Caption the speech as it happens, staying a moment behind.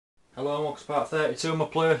Hello and welcome to part 32 of my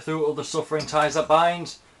playthrough of The Suffering Ties That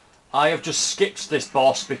Bind. I have just skipped this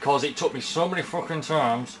boss because it took me so many fucking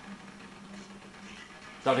times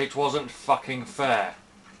that it wasn't fucking fair.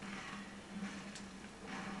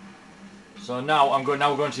 So now we're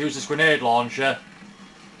going to use this grenade launcher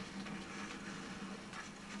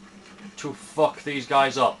to fuck these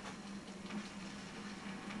guys up.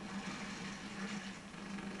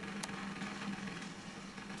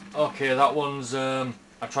 Okay, that one's a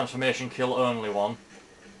transformation kill only one.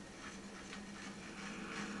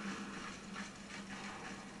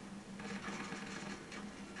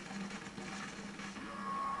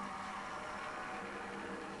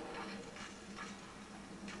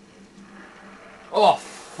 Oh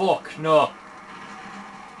fuck no.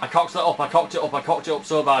 I cocked that up, I cocked it up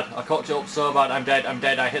so bad. I'm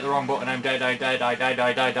dead, I hit the wrong button, I'm dead, I died.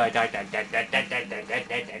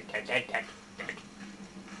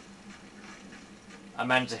 I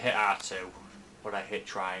meant to hit R2, but I hit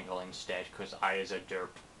triangle instead, because I is a derp.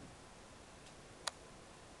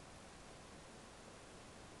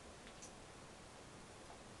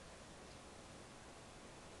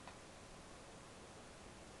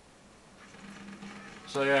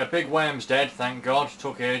 So yeah, Big Worm's dead, thank God,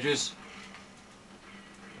 took ages.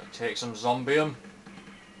 Let's take some zombium.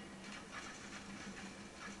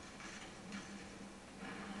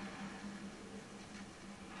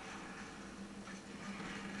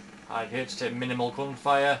 Hide here to take minimal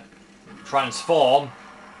gunfire. Transform.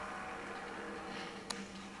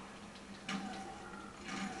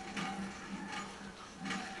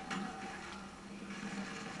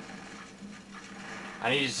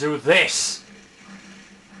 I need to do this.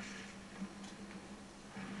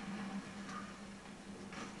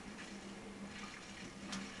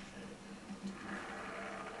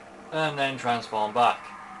 And then transform back.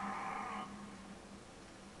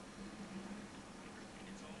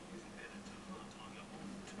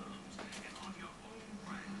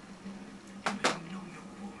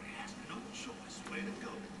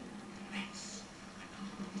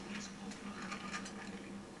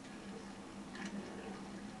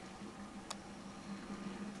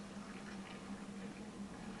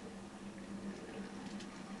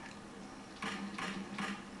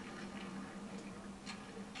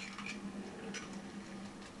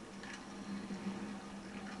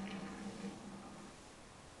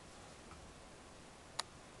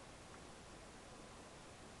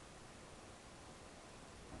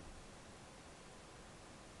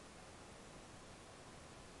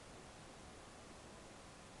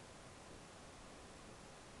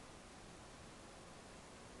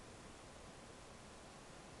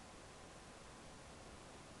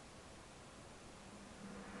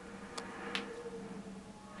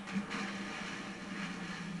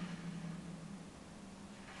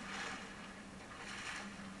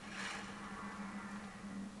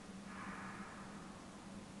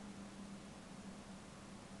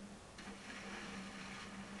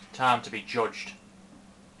 Time to be judged.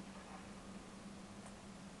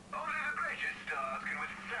 Only the greatest stars can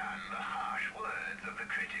withstand the harsh words of the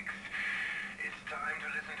critics. It's time to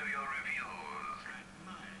listen to your reviews. I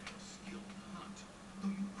admire your skilled hunt,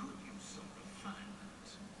 though you could use some refinement.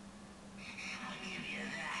 I'll give you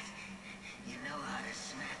that. You know how to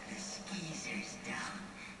smack the skeezers down.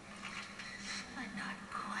 But not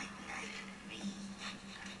quite like me.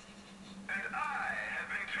 And I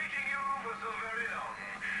have been treating you for so very long,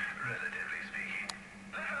 relatively speaking.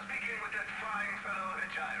 Let us begin with that fine fellow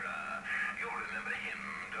Hechira. You remember him,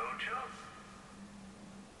 don't you?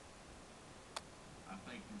 I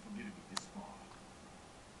thank you for getting me this far.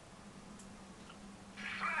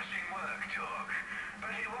 Smashing work, Jock.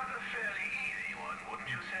 But he was a fairly easy one, wouldn't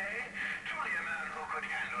you say? Truly a man who could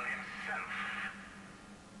handle himself.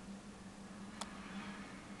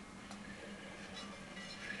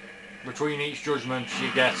 Between each judgment,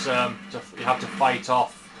 you get you have to fight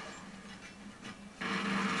off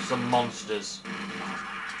some monsters,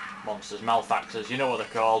 malefactors. You know what they're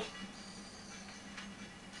called.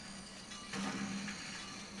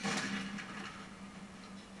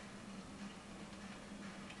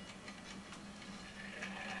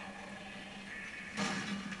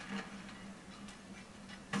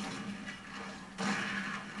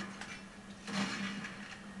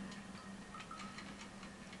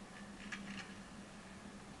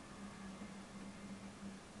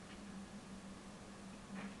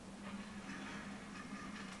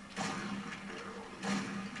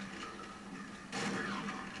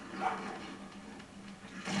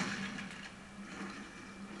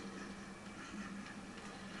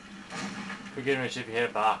 Forgive me if you hear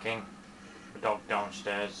barking. The dog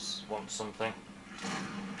downstairs wants something.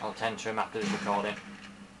 I'll tend to him after this recording.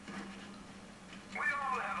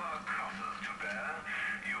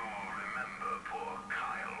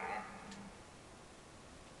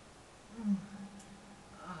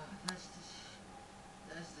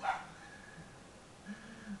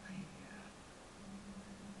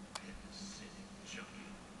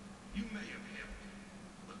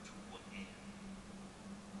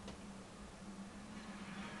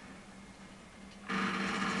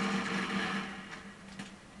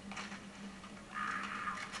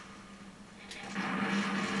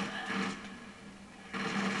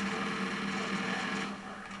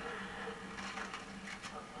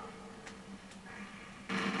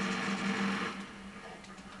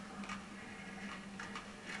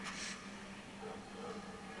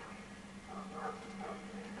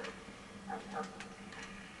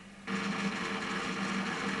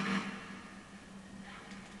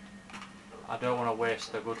 don't want to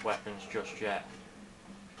waste the good weapons just yet.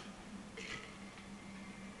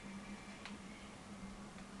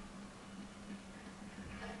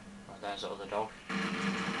 Oh, there's the other dog.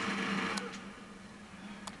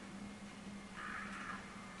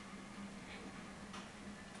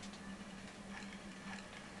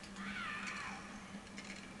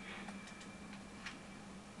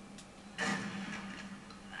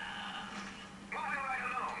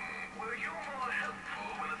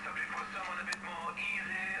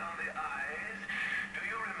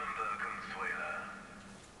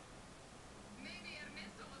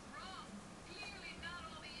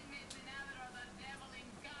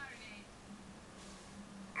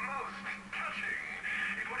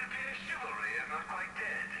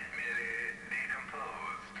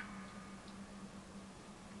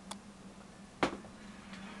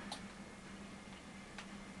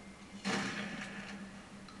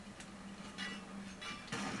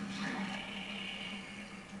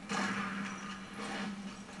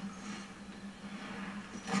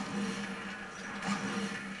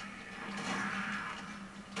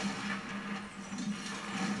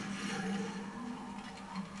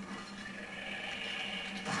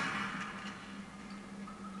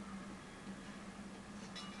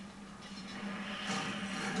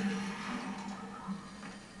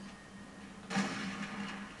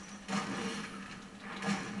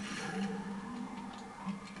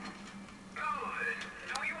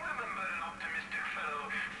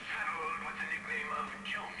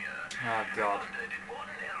 Oh God. Did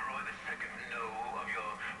Warden Elroy II know of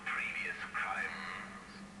your previous crimes?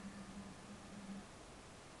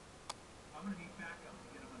 I'm gonna need backup to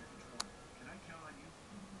get him under control. Can I count on you?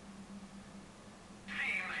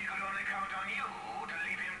 Seems he could only count on you to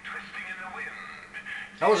leave him twisting in the wind.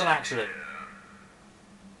 That was an accident.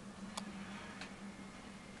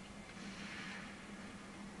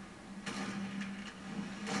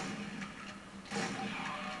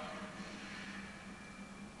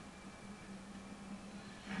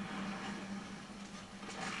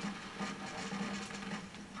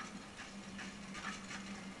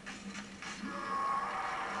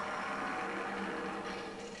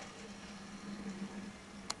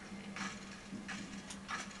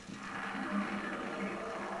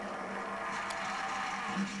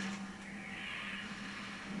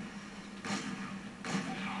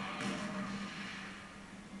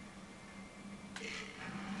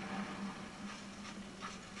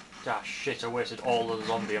 Ah shit, I wasted all of the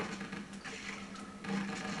zombium.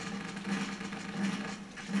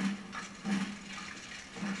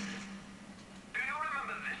 Do you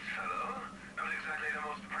remember this fellow? Not exactly the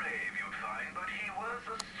most brave you'd find, but he was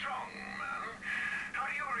a strong man. How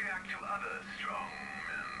do you react to other strong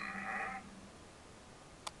men? Hmm?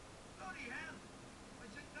 Bloody hell! I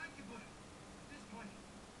said thank you, buddy. At this point,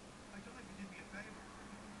 I feel like you did me a favor.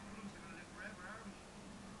 We're not gonna live forever, are we?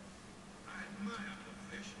 I admire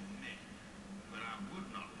professional men, but I would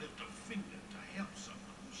not lift a finger to help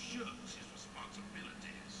someone who shirks his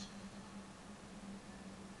responsibilities.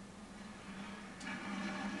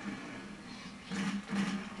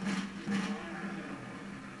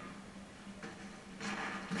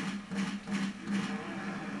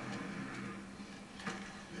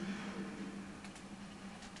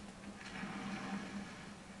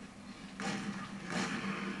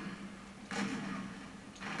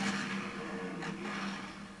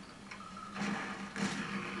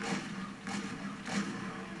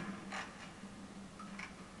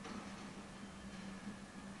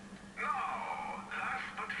 Now, last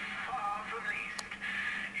but far from least,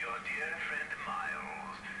 your dear friend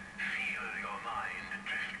Miles. Feel your mind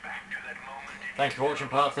drift back to that moment in Thank you for watching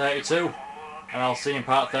part 32, and I'll see you in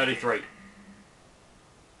part 33.